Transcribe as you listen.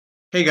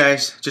Hey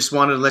guys, just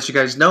wanted to let you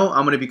guys know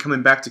I'm going to be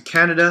coming back to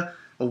Canada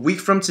a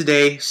week from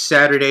today,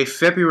 Saturday,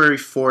 February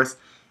 4th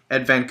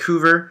at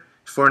Vancouver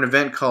for an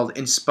event called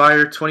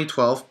Inspire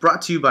 2012,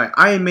 brought to you by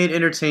I Am Made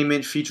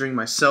Entertainment, featuring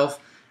myself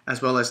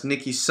as well as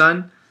Nicki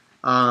Sun.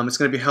 It's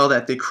going to be held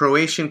at the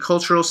Croatian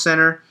Cultural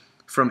Center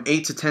from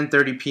 8 to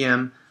 10:30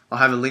 p.m. I'll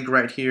have a link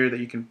right here that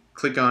you can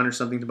click on or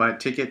something to buy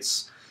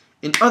tickets.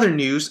 In other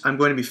news, I'm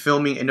going to be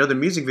filming another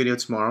music video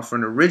tomorrow for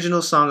an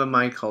original song of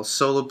mine called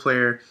Solo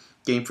Player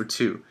Game for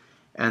Two.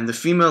 And the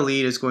female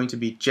lead is going to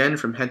be Jen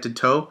from Head to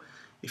Toe.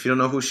 If you don't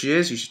know who she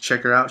is, you should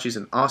check her out. She's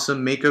an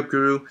awesome makeup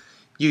guru.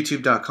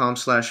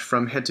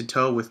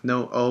 YouTube.com/fromheadtotoe with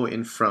no O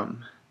in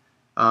from.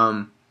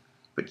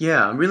 But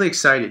yeah, I'm really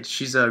excited.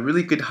 She's a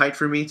really good height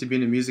for me to be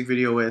in a music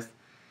video with,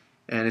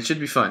 and it should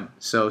be fun.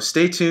 So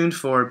stay tuned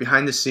for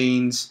behind the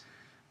scenes,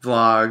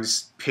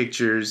 vlogs,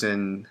 pictures,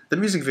 and the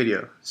music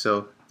video.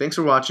 So thanks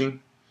for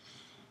watching.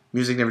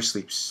 Music never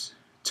sleeps.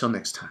 Till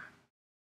next time.